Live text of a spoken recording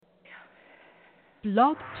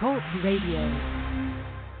Blog Talk Radio.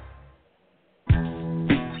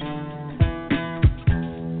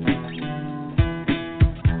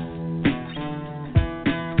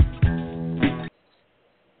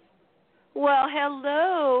 Well,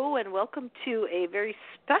 hello, and welcome to a very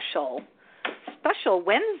special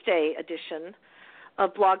Wednesday edition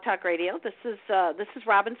of Blog Talk Radio. This is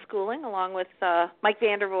Robin Schooling along with Mike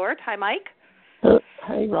Vandervoort. Hi, Mike.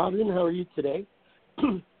 Hi, Robin. How are you today?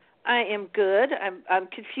 I am good. I'm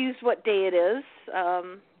confused what day it is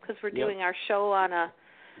because we're doing our show on a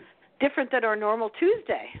different than our normal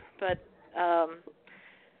Tuesday, but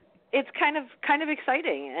it's kind of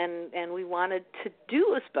exciting, and we wanted to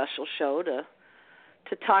do a special show to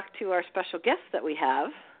talk to our special guests that we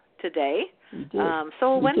have today.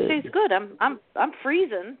 So Wednesday's good. I'm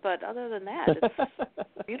freezing, but other than that, it's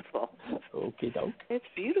beautiful. Okay, doke. It's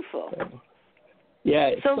beautiful. Yeah,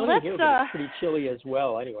 it's sunny here, but it's pretty chilly as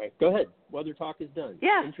well. Anyway, go ahead. Weather talk is done.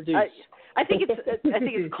 Yeah, introduce. I think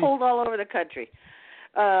it's cold all over the country,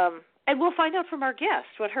 and we'll find out from our guest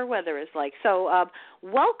what her weather is like. So,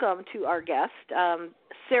 welcome to our guest,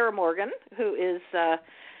 Sarah Morgan, who is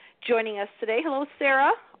joining us today. Hello,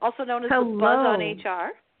 Sarah, also known as the Buzz on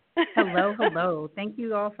HR. Hello. Thank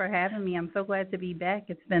you all for having me. I'm so glad to be back.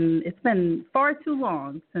 It's been far too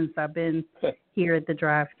long since I've been here at the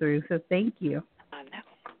drive-thru. So thank you. I know.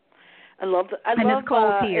 I love it's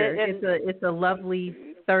cold here. It's a lovely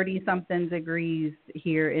 30-something degrees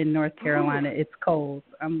here in North Carolina. It's cold.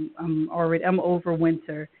 I'm over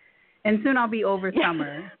winter, and soon I'll be over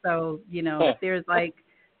summer. So there's like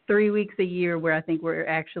 3 weeks a year where I think we're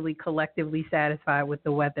actually collectively satisfied with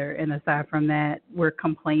the weather, and aside from that, we're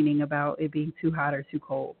complaining about it being too hot or too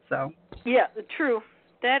cold. So yeah, true.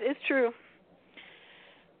 That is true.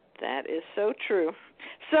 That is so true.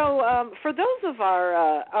 So for those of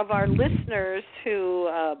our listeners who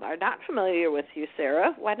are not familiar with you,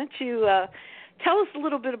 Sarah, why don't you tell us a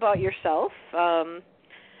little bit about yourself and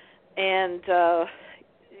kind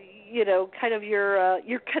of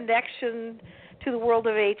your connection to the world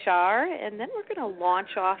of HR, and then we're going to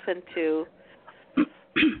launch off into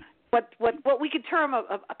what we could term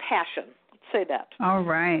a passion. Let's say that. All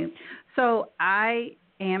right. So I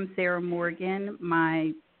am Sarah Morgan.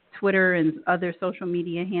 My Twitter and other social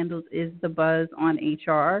media handles is The Buzz on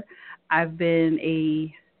HR. I've been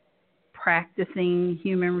a practicing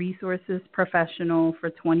human resources professional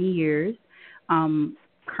for 20 years.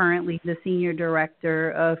 Currently the Senior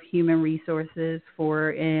Director of Human Resources for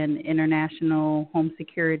an international home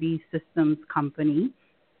security systems company.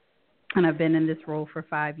 And I've been in this role for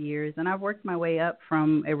 5 years. And I've worked my way up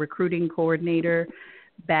from a recruiting coordinator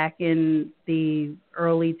back in the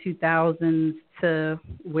early 2000s to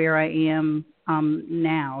where I am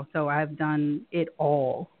now. So I've done it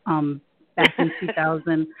all. Back in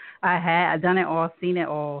 2000, I've done it all, seen it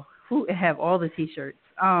all. I have all the T-shirts.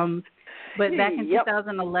 But back in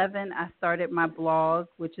 2011, I started my blog,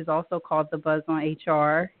 which is also called The Buzz on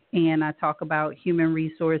HR, and I talk about human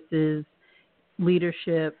resources,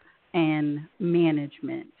 leadership, and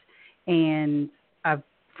management. And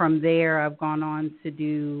from there, I've gone on to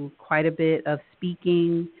do quite a bit of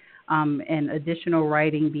speaking and additional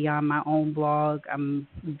writing beyond my own blog. I'm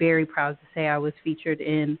very proud to say I was featured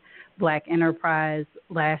in Black Enterprise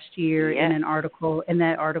last year in an article, and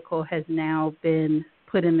that article has now been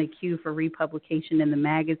put in the queue for republication in the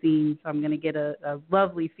magazine. So I'm going to get a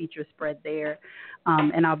lovely feature spread there,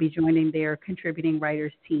 and I'll be joining their contributing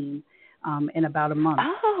writers team in about a month.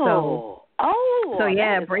 So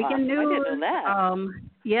yeah, breaking awesome. news. I didn't know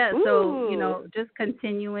that. So just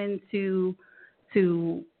continuing to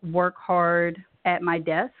work hard at my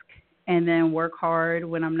desk, and then work hard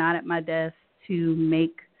when I'm not at my desk to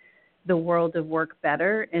make the world of work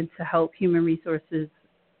better and to help human resources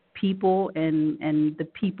people and the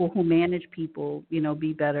people who manage people,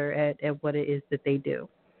 be better at what it is that they do.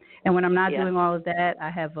 And when I'm not doing all of that, I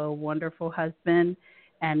have a wonderful husband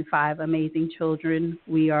and 5 amazing children.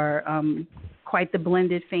 We are quite the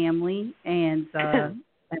blended family, and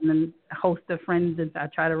then a host of friends, and I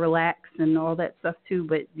try to relax and all that stuff too.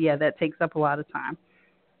 But yeah, that takes up a lot of time.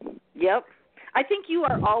 Yep. I think you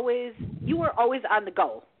are always on the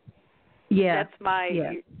go. Yeah. That's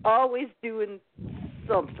you're always doing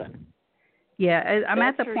something. Yeah, I'm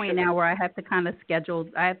at the point now where I have to kind of schedule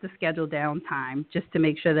downtime just to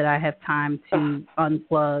make sure that I have time to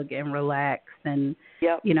unplug and relax. And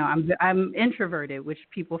I'm introverted, which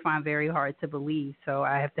people find very hard to believe. So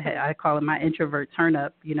I have to. I call it my introvert turn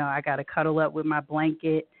up. I got to cuddle up with my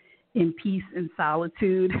blanket in peace and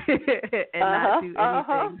solitude and not do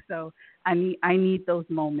anything. So I need those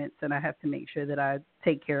moments, and I have to make sure that I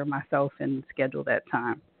take care of myself and schedule that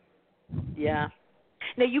time. Yeah.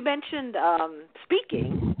 Now you mentioned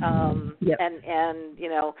speaking, yep. and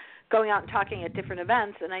going out and talking at different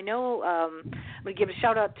events. And I know I'm going to give a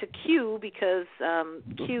shout out to Q because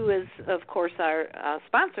Q is of course our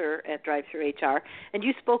sponsor at Drive Through HR, and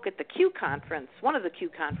you spoke at the Q conference, one of the Q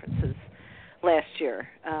conferences last year.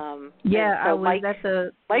 Yeah, so I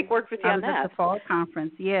was Mike worked with you on that. I was at the fall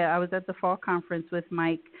conference. Yeah, I was at the fall conference with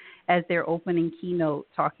Mike as their opening keynote,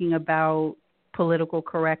 talking about political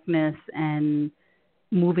correctness and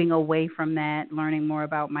moving away from that, learning more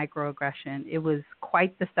about microaggression. It was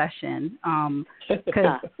quite the session.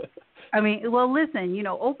 Because, listen,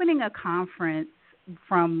 opening a conference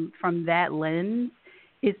from that lens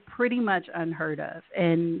is pretty much unheard of.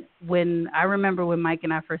 And I remember when Mike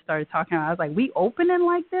and I first started talking, I was like, we opening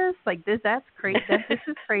like this? Like this, that's crazy. This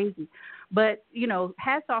is crazy. But,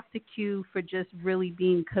 hats off to Q for just really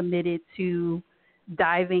being committed to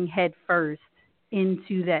diving head first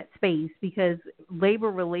into that space, because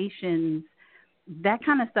labor relations, that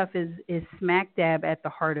kind of stuff is smack dab at the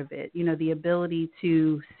heart of it. The ability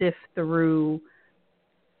to sift through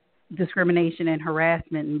discrimination and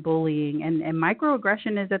harassment and bullying and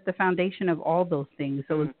microaggression is at the foundation of all those things.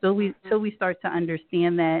 So until we start to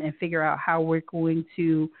understand that and figure out how we're going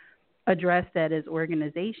to address that as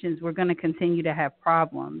organizations, we're going to continue to have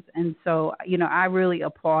problems. And so, I really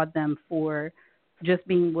applaud them for just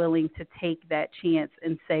being willing to take that chance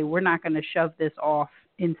and say, we're not going to shove this off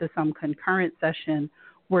into some concurrent session.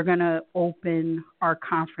 We're going to open our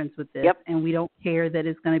conference with this. Yep. And we don't care that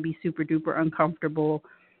it's going to be super duper uncomfortable.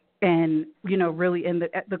 And, really, and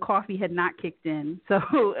the coffee had not kicked in. So,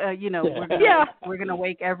 we're going to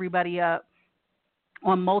wake everybody up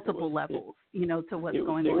on multiple levels, to what's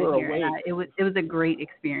going on here. And it was a great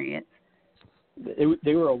experience.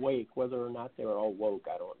 They were awake. Whether or not they were all woke,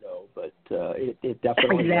 I don't know. But it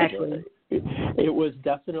definitely exactly. It was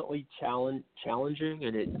definitely challenging,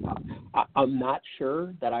 and I'm not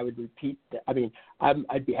sure that I would repeat that. I mean,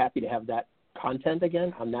 I'd be happy to have that content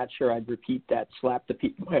again. I'm not sure I'd repeat that, slap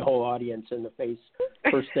my whole audience in the face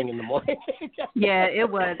first thing in the morning. Yeah, it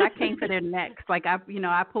was. I came for their necks. Like I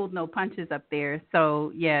pulled no punches up there.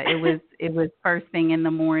 So yeah, it was first thing in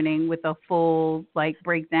the morning with a full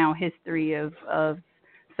breakdown history of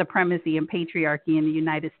supremacy and patriarchy in the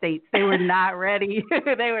United States. They were not ready.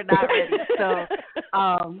 They were not ready. So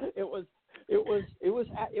it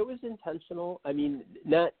was intentional. I mean,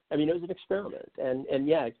 it was an experiment. And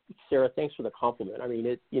yeah, Sarah, thanks for the compliment. I mean,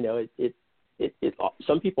 it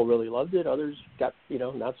some people really loved it. Others got,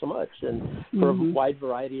 not so much, and for a wide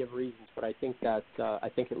variety of reasons. But I think that I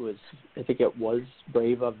think it was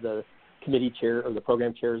brave of the committee chair or the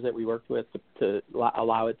program chairs that we worked with to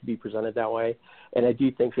allow it to be presented that way. And I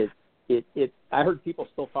do think I heard people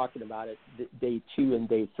still talking about it day 2 and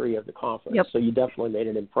day 3 of the conference. Yep. So you definitely made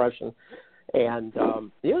an impression. And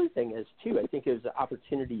the other thing is, too, I think it was an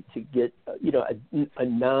opportunity to get, a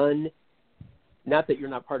not that you're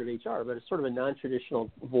not part of HR, but it's sort of a non-traditional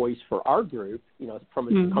voice for our group,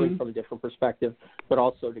 coming from a different perspective, but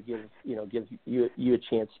also to give you a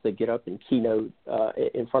chance to get up and keynote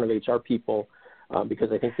in front of HR people,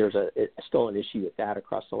 because I think there's still an issue with that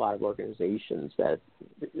across a lot of organizations, that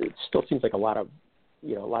it still seems like a lot of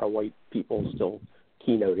white people still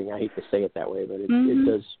keynoting. I hate to say it that way, but it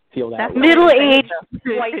does feel that way. Middle-aged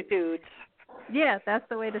white dudes. Yeah, that's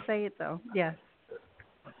the way to say it, though. Yes.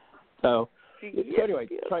 So anyway,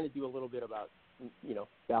 trying to do a little bit about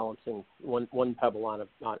balancing one pebble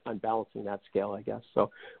on balancing that scale, I guess. So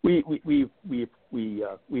we've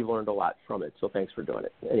learned a lot from it. So thanks for doing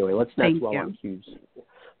it. Anyway, let's not dwell on Q's.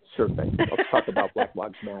 Sure thing. Let's talk about Black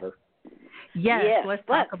Blogs Matter. Yes, let's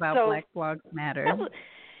talk about Black Blogs Matter.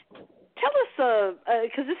 Tell us,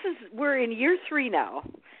 because we're in year 3 now.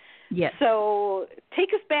 Yes. So take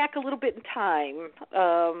us back a little bit in time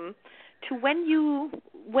to when you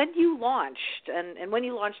launched and when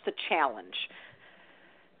you launched the challenge.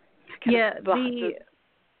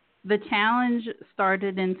 The challenge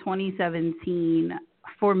started in 2017.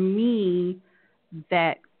 For me,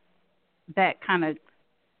 that kind of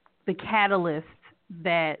the catalyst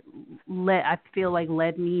that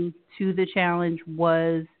led me to the challenge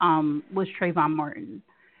was Trayvon Martin,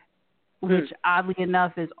 which oddly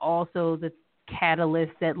enough is also the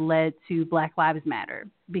catalyst that led to Black Lives Matter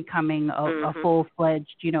becoming a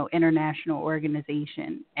full-fledged, international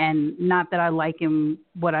organization. And not that I liken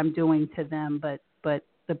what I'm doing to them, but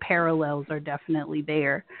the parallels are definitely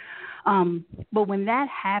there. But when that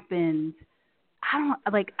happened,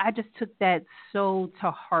 I just took that so to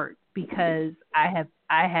heart, because I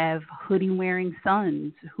have hoodie-wearing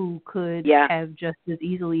sons who could have just as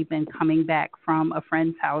easily been coming back from a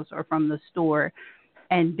friend's house or from the store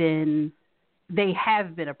and been they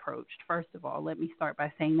have been approached. First of all, let me start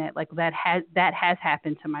by saying that, like, that has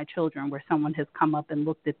happened to my children, where someone has come up and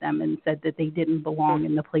looked at them and said that they didn't belong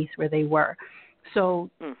in the place where they were. So,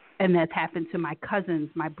 and that's happened to my cousins,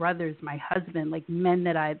 my brothers, my husband, like men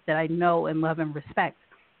that I know and love and respect.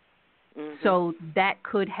 So that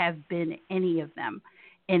could have been any of them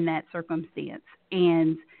in that circumstance.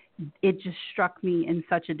 And it just struck me in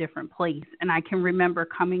such a different place. And I can remember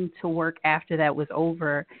coming to work after that was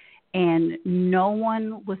over, and no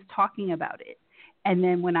one was talking about it. And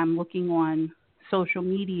then when I'm looking on social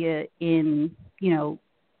media in, you know,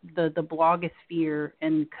 the blogosphere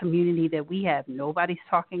and community that we have, nobody's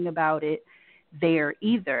talking about it there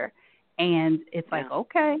either. And it's like,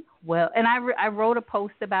 okay, well, and I wrote a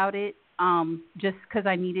post about it just because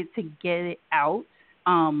I needed to get it out.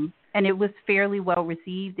 And it was fairly well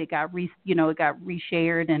received. It got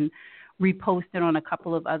reshared and reposted on a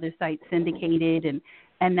couple of other sites, syndicated,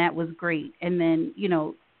 and that was great. And then, you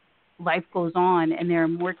know, life goes on, and there are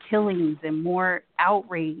more killings and more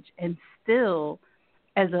outrage, and still,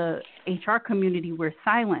 as a HR community, we're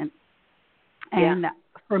silent. And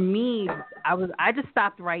for me, I just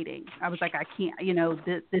stopped writing. I was like, I can't, you know,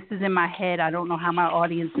 this is in my head. I don't know how my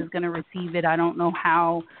audience is going to receive it. I don't know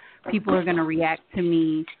how people are going to react to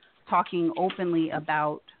me talking openly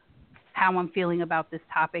about how I'm feeling about this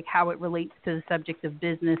topic, how it relates to the subject of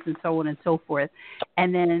business, and so on and so forth.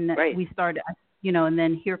 And then we started, you know, and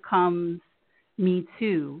then here comes Me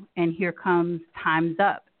Too, and here comes Time's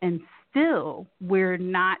Up. And still, we're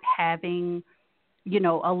not having, you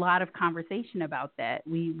know, a lot of conversation about that.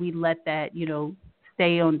 We let that, you know,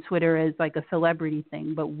 stay on Twitter as like a celebrity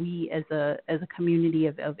thing, but we as a community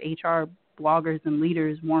of HR bloggers and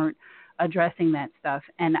leaders weren't addressing that stuff.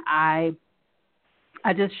 And I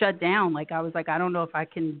just shut down. Like, I was like, I don't know if I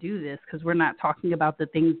can do this, because we're not talking about the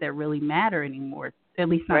things that really matter anymore, at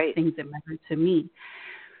least not things that matter to me.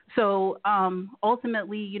 So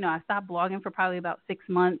ultimately, you know, I stopped blogging for probably about 6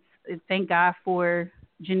 months. Thank God for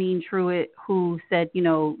Janine Truitt, who said, you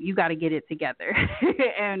know, you got to get it together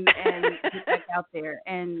and get back out there.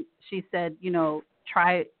 And she said, you know,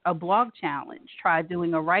 try a blog challenge, try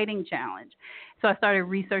doing a writing challenge. So I started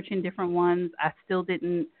researching different ones. I still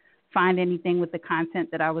didn't find anything with the content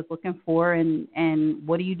that I was looking for. And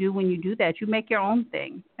what do you do when you do that? You make your own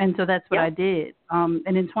thing. And so that's what I did. And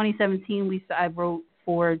in 2017, I wrote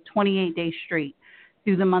for 28 days straight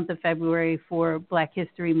through the month of February for Black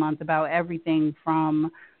History Month about everything from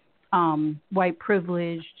white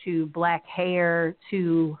privilege to black hair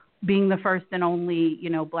to being the first and only, you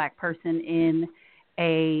know, black person in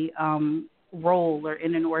a role or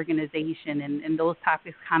in an organization. And those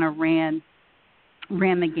topics kind of ran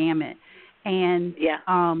the gamut. And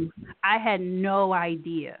I had no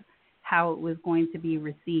idea how it was going to be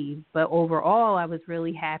received. But overall, I was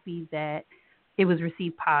really happy that it was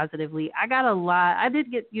received positively. I got a lot. I did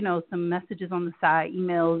get, you know, some messages on the side,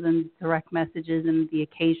 emails and direct messages, and the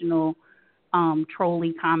occasional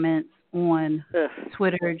trolly comments on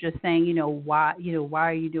Twitter, just saying, you know, why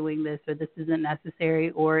are you doing this, or this isn't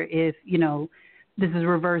necessary, or if, you know, this is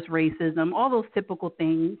reverse racism, all those typical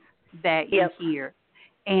things that you hear.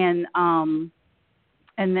 And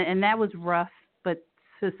that was rough, but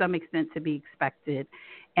to some extent to be expected.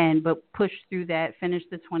 But pushed through that, finished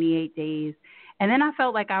the 28 days. And then I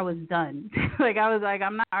felt like I was done. Like, I was like,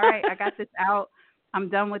 I'm not, all right, I got this out. I'm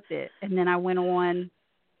done with it. And then I went on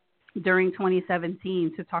during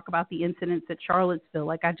 2017 to talk about the incidents at Charlottesville.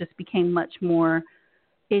 Like, I just became much more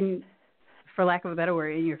for lack of a better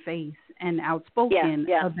word, in your face and outspoken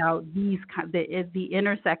about the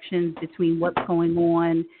intersections between what's going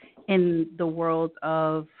on in the world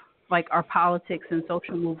of, like, our politics and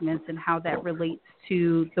social movements, and how that relates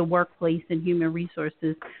to the workplace and human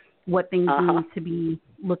resources, what things we need to be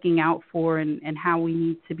looking out for, and how we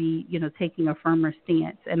need to be, you know, taking a firmer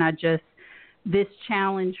stance. And this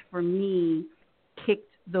challenge for me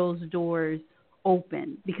kicked those doors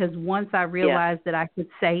open, because once I realized that I could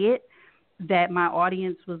say it, that my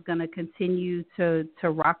audience was going to continue to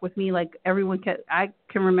rock with me. Like, I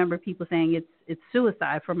can remember people saying it's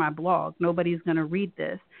suicide for my blog. Nobody's going to read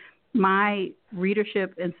this. My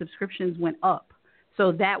readership and subscriptions went up.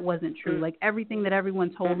 So that wasn't true. Like, everything that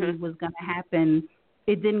everyone told me was going to happen,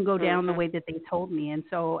 it didn't go down the way that they told me. And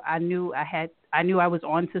so I knew I was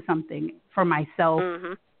onto something for myself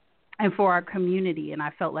and for our community. And I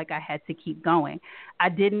felt like I had to keep going. I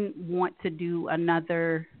didn't want to do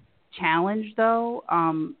another challenge, though.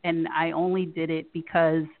 And I only did it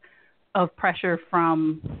because of pressure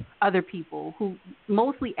from other people, who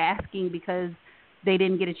mostly asking because they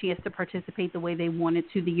didn't get a chance to participate the way they wanted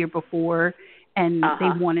to the year before. and they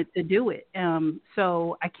wanted to do it.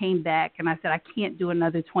 So I came back and I said, I can't do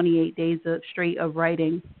another 28 days straight of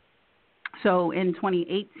writing. So in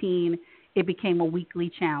 2018, it became a weekly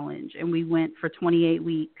challenge, and we went for 28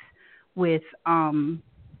 weeks with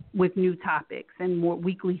new topics and more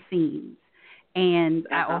weekly themes. And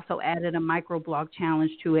I also added a microblog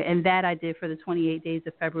challenge to it, and that I did for the 28 days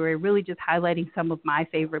of February, really just highlighting some of my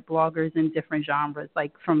favorite bloggers in different genres,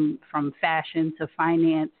 like from fashion to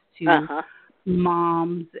finance to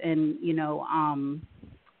moms and,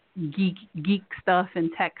 geek stuff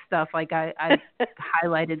and tech stuff. Like I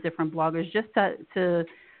highlighted different bloggers just to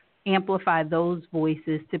amplify those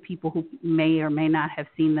voices to people who may or may not have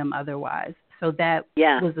seen them otherwise. So that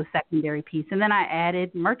was a secondary piece. And then I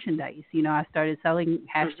added merchandise. I started selling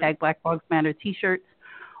hashtag Black Blogs Matter t-shirts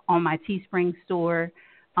on my Teespring store.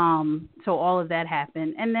 So all of that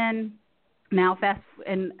happened. And then now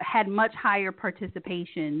and had much higher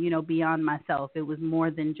participation, beyond myself. It was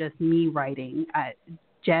more than just me writing.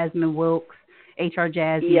 Jasmine Wilkes, HR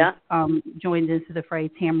Jazzy, joined into the fray.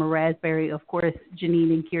 Tamara Raspberry, of course,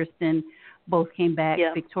 Janine and Kirsten both came back.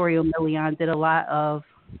 Victoria Millian did a lot of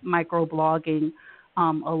microblogging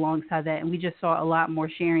alongside that, and we just saw a lot more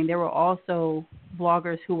sharing. There were also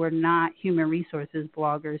bloggers who were not human resources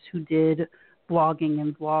bloggers who did blogging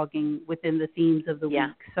and vlogging within the themes of the week.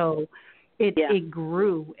 So it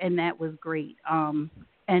grew, and that was great.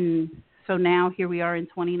 And so now here we are in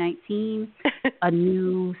 2019, a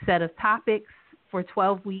new set of topics for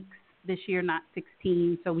 12 weeks this year, not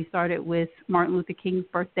 16. So we started with Martin Luther King's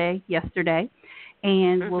birthday yesterday,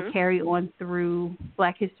 and we'll carry on through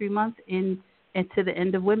Black History Month into the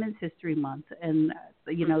end of Women's History Month. And,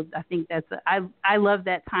 I think I love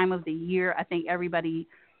that time of the year. I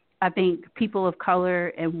think people of color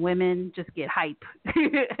and women just get hype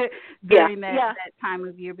during that time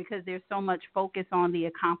of year, because there's so much focus on the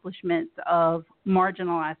accomplishments of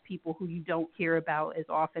marginalized people who you don't hear about as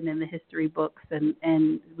often in the history books.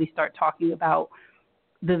 And we start talking about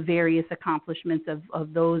the various accomplishments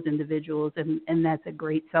of those individuals. And that's a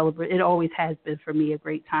great celebration. It always has been for me a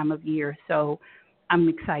great time of year. So I'm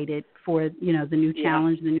excited for, the new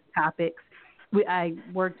challenge, the new topics. I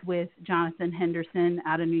worked with Jonathan Henderson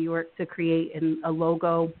out of New York to create a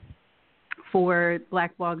logo for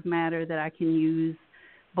Black Blogs Matter that I can use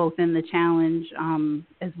both in the challenge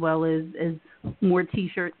as well as more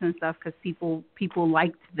T-shirts and stuff, because people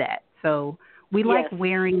liked that. So we like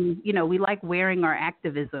wearing, we like wearing our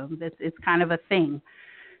activism. It's kind of a thing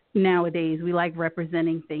nowadays. We like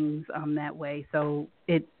representing things that way. So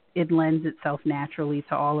it lends itself naturally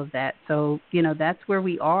to all of that. So, that's where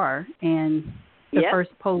we are. And the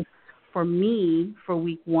first post for me for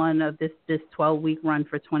week one of this 12-week run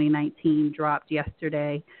for 2019 dropped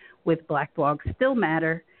yesterday with Black Blogs Still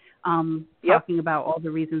Matter, talking about all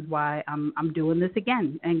the reasons why I'm doing this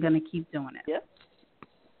again and going to keep doing it. Yep.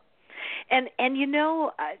 And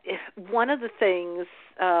one of the things,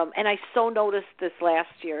 and I so noticed this last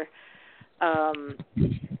year,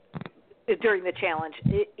 during the challenge,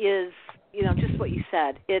 is just what you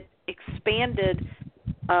said. It expanded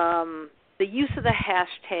the use of the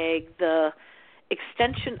hashtag, the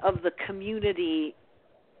extension of the community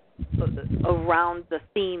around the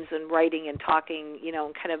themes and writing and talking,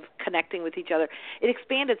 and kind of connecting with each other. It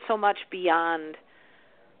expanded so much beyond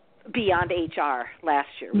HR last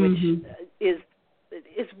year, which is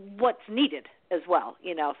what's needed as well.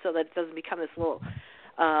 So that it doesn't become this little.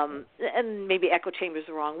 And maybe echo chamber is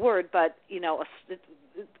the wrong word, but,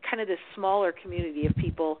 kind of this smaller community of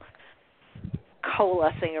people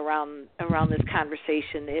coalescing around this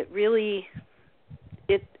conversation. It really,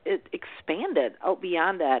 it expanded out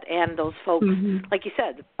beyond that. And those folks, like you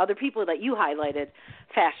said, other people that you highlighted,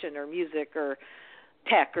 fashion or music or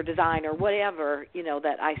tech or design or whatever,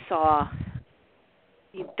 that I saw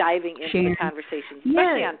diving into the conversation,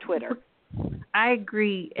 especially on Twitter. I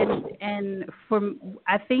agree, and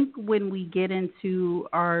I think when we get into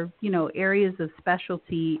our areas of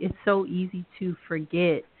specialty, it's so easy to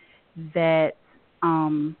forget that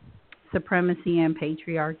supremacy and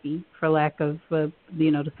patriarchy, for lack of the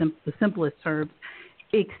simplest terms,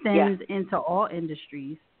 extends into all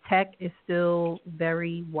industries. Tech is still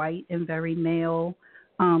very white and very male.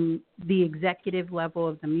 The executive level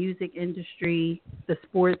of the music industry, the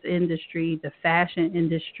sports industry, the fashion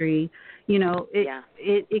industry,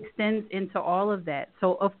 it extends into all of that.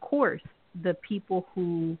 So, of course, the people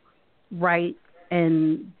who write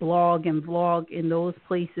and blog and vlog in those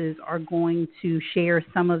places are going to share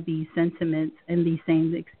some of these sentiments and these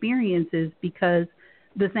same experiences, because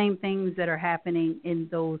the same things that are happening in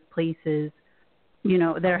those places,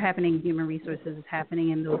 that are happening in human resources is happening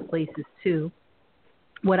in those places too.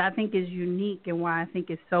 what I think is unique and why I think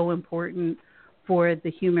it's so important for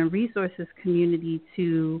the human resources community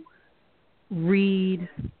to read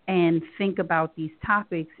and think about these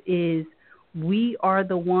topics is we are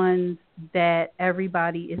the ones that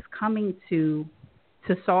everybody is coming to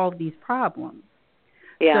solve these problems.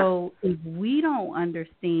 Yeah. So if we don't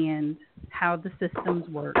understand how the systems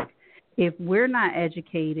work, if we're not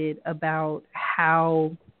educated about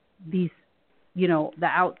how these, the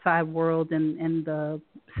outside world and the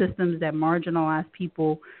systems that marginalize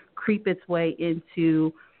people creep its way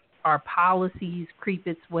into our policies, creep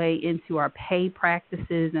its way into our pay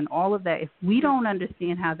practices and all of that, if we don't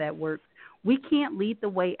understand how that works, we can't lead the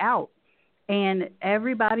way out. And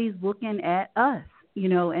everybody's looking at us,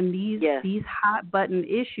 and these hot button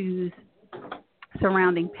issues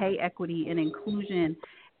surrounding pay equity and inclusion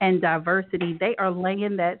and diversity, they are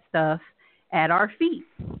laying that stuff at our feet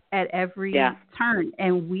at every turn.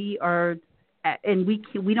 And we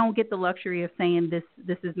don't get the luxury of saying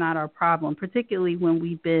this is not our problem, particularly when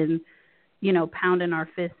we've been, pounding our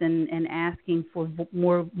fists and asking for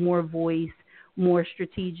more voice, more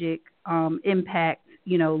strategic impact,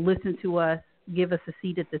 listen to us, give us a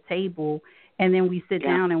seat at the table, and then we sit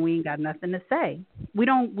down and we ain't got nothing to say. We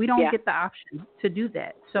don't get the option to do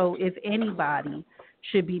that. So if anybody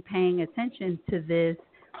should be paying attention to this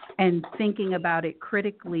and thinking about it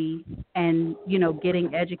critically and,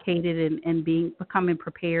 getting educated and becoming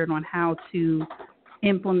prepared on how to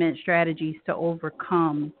implement strategies to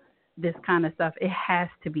overcome this kind of stuff, it has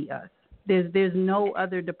to be us. There's no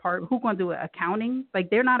other department. Who's going to do it? Accounting?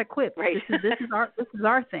 Like, they're not equipped. Right. This is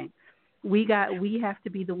our thing. We have to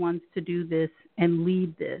be the ones to do this and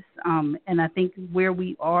lead this. And I think where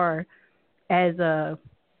we are as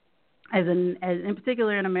in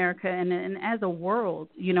particular in America and as a world,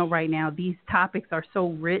 right now, these topics are so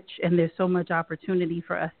rich and there's so much opportunity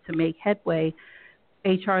for us to make headway.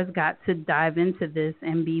 HR's got to dive into this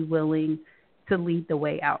and be willing to lead the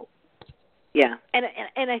way out. Yeah,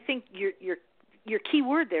 and I think your key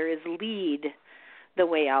word there is lead the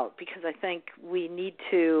way out, because I think we need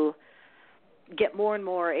to get more and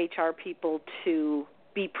more HR people to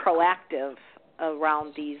be proactive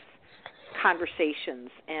around these conversations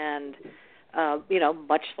and,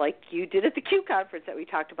 much like you did at the Q conference that we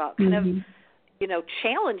talked about, kind of,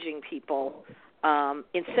 challenging people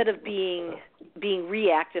instead of being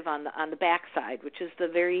reactive on the backside, which is the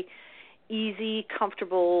very easy,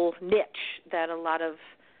 comfortable niche that a lot of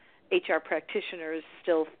HR practitioners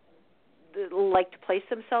still like to place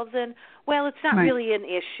themselves in. Well, it's not really an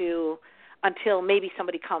issue until maybe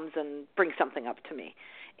somebody comes and brings something up to me,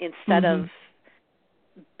 instead of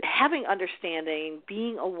having understanding,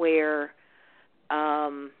 being aware,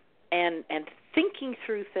 and thinking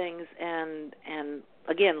through things, and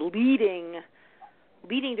again leading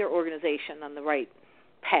their organization on the right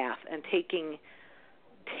path and taking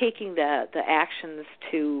the actions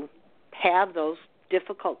to have those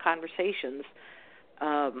difficult conversations,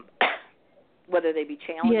 whether they be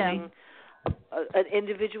challenging an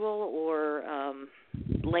individual or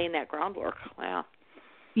laying that groundwork. Wow.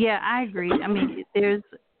 Yeah, I agree. I mean,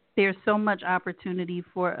 there's so much opportunity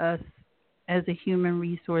for us as a human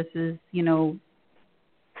resources,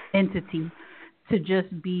 entity to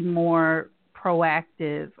just be more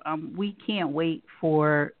proactive. We can't wait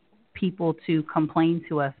for people to complain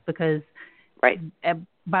to us, because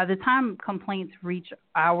by the time complaints reach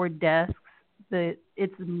our desks,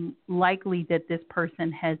 it's likely that this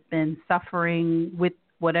person has been suffering with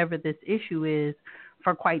whatever this issue is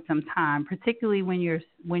for quite some time, particularly when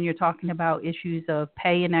you're talking about issues of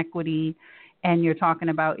pay inequity and you're talking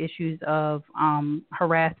about issues of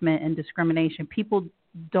harassment and discrimination. People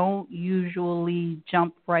don't usually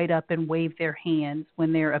jump right up and wave their hands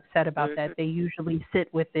when they're upset about that. They usually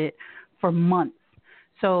sit with it for months.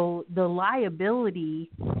 So the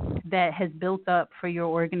liability that has built up for your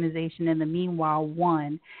organization in the meanwhile,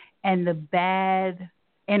 one, and the bad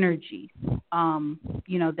energy,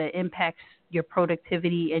 that impacts your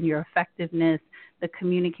productivity and your effectiveness, the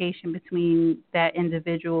communication between that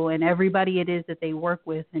individual and everybody it is that they work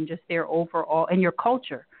with, and just their overall, and your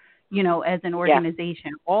culture, as an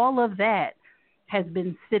organization, all of that has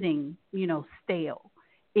been sitting, stale.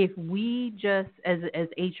 If we just, as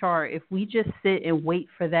HR, if we just sit and wait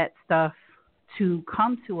for that stuff to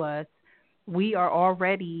come to us, we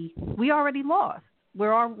already lost.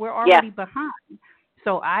 We're already behind.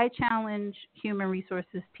 So I challenge human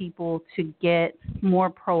resources people to get more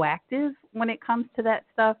proactive when it comes to that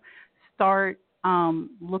stuff. Start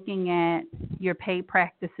looking at your pay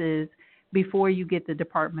practices before you get the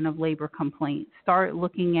Department of Labor complaint. Start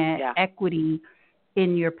looking at equity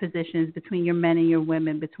in your positions, between your men and your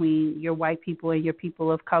women, between your white people and your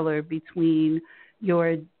people of color, between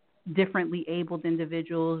your differently abled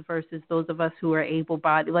individuals versus those of us who are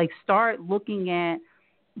able-bodied. Like, start looking at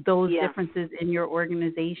those differences in your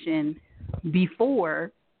organization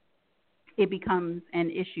before it becomes an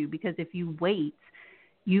issue, because if you wait,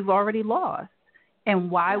 you've already lost.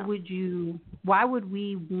 And why would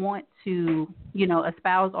we want to,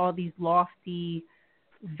 espouse all these lofty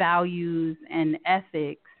values and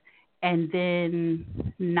ethics and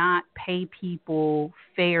then not pay people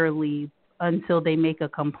fairly until they make a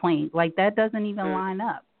complaint? Like, that doesn't even line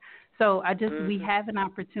up. So we have an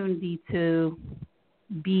opportunity to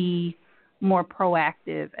be more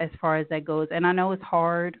proactive as far as that goes. And I know it's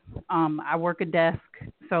hard. I work a desk,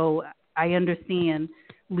 so I understand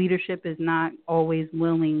leadership is not always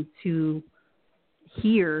willing to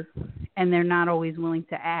hear, and they're not always willing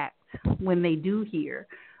to act when they do hear.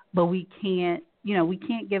 But we can't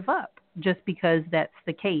give up just because that's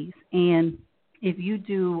the case. And if you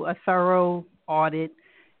do a thorough audit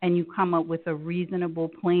and you come up with a reasonable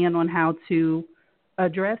plan on how to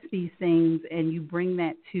address these things, and you bring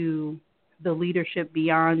that to the leadership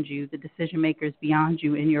beyond you, the decision makers beyond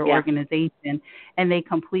you in your organization, and they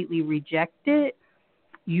completely reject it,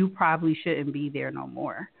 you probably shouldn't be there no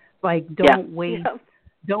more. Like, don't waste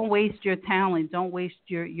your talent, don't waste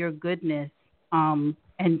your goodness, and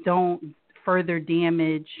don't further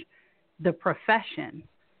damage the profession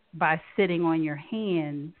by sitting on your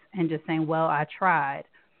hands and just saying, well, I tried.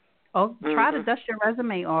 Oh, try to dust your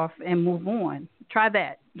resume off and move on. Try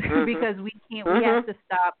that. Because we have to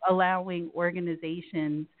stop allowing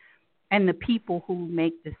organizations and the people who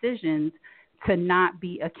make decisions to not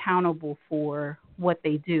be accountable for what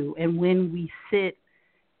they do. And when we sit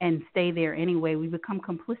and stay there anyway, we become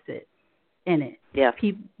complicit in it. Yeah.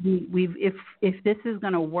 If this is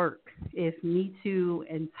going to work, if Me Too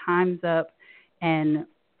and Time's Up and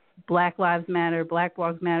Black Lives Matter, Black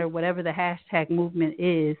Blogs Matter, whatever the hashtag movement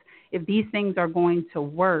is, if these things are going to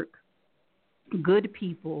work, good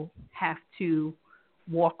people have to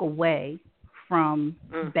walk away from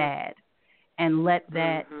bad and let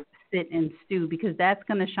that sit and stew, because that's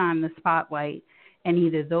going to shine the spotlight, and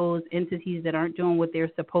either those entities that aren't doing what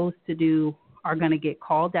they're supposed to do are going to get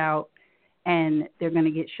called out and they're going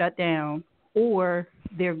to get shut down, or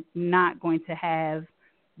they're not going to have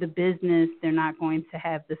the business, they're not going to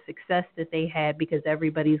have the success that they had, because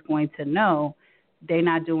everybody's going to know they're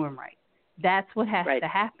not doing right. That's what has to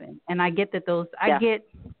happen. And I get that I get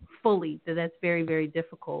fully that that's very, very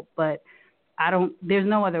difficult, but there's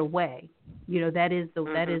no other way. That is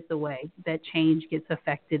the way that change gets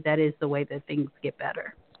affected. That is the way that things get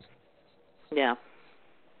better. Yeah.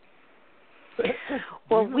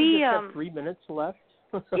 Well, we have 3 minutes left.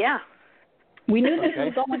 Yeah. We knew this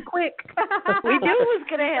was going quick. We knew it was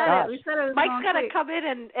going to happen. We said it was Mike's got to come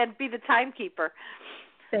in and be the timekeeper.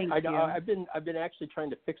 Thank you. I've been actually trying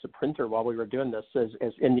to fix a printer while we were doing this,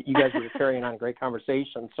 and you guys were carrying on a great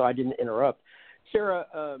conversation, so I didn't interrupt.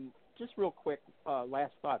 Sarah, just real quick,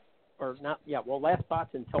 last thoughts,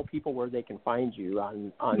 and tell people where they can find you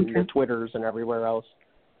on your Twitters and everywhere else.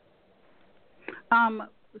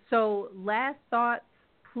 So last thoughts,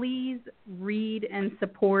 please read and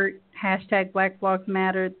support hashtag Black Blogs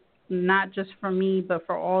Matter, not just for me, but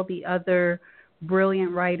for all the other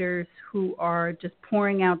brilliant writers who are just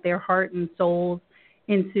pouring out their heart and souls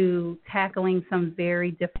into tackling some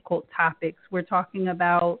very difficult topics. We're talking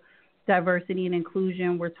about diversity and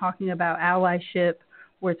inclusion. We're talking about allyship.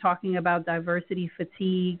 We're talking about diversity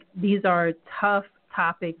fatigue. These are tough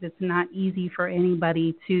topics. It's not easy for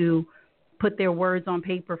anybody to put their words on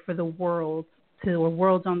paper for the world or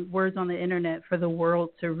words on the internet for the world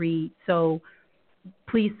to read. So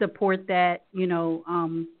please support that,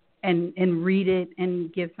 and read it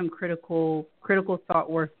and give some critical thought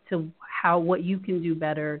work to what you can do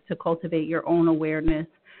better to cultivate your own awareness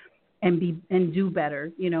and do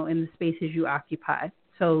better, in the spaces you occupy.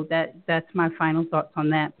 So that's my final thoughts on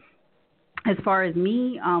that. As far as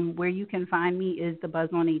me, where you can find me is The Buzz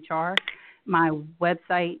on HR. My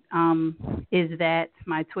website is that.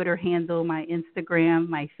 My Twitter handle, my Instagram,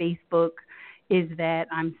 my Facebook is that.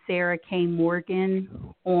 I'm Sarah K. Morgan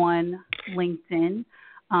on LinkedIn.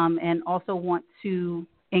 And also want to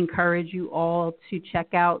encourage you all to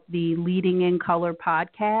check out the Leading in Color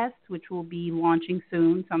podcast, which will be launching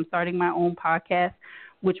soon. So I'm starting my own podcast,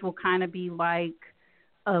 which will kind of be like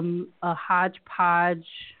a hodgepodge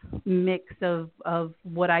mix of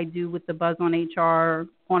what I do with the Buzz on HR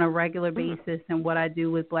on a regular basis and what I do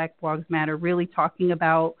with Black Blogs Matter, really talking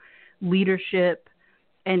about leadership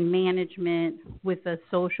and management with a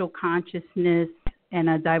social consciousness and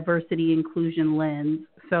a diversity inclusion lens.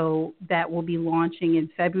 So that will be launching in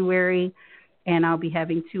February, and I'll be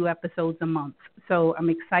having 2 episodes a month. So I'm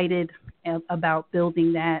excited about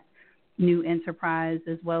building that new enterprise,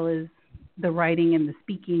 as well as the writing and the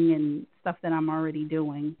speaking and stuff that I'm already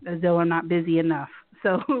doing, as though I'm not busy enough.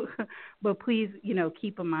 So, but please,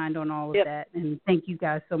 keep a mind on all of that. And thank you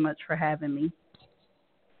guys so much for having me.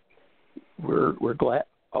 We're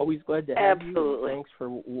always glad to have Absolutely. you. Thanks for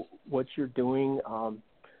what you're doing.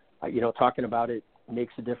 Talking about it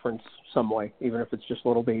makes a difference some way, even if it's just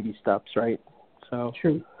little baby steps, right? So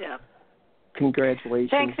true. Yeah.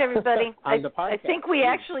 Congratulations. Thanks, everybody. on the podcast. I think we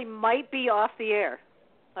actually might be off the air.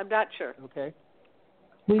 I'm not sure. Okay.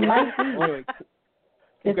 We might be. Anyway,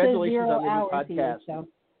 congratulations on the new podcast. Here, so.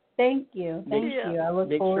 Thank you. Thank you. I look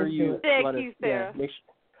forward to it. Thank you, Sarah.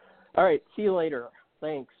 All right. See you later.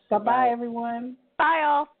 Thanks. Bye-bye, everyone. Bye,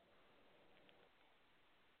 all.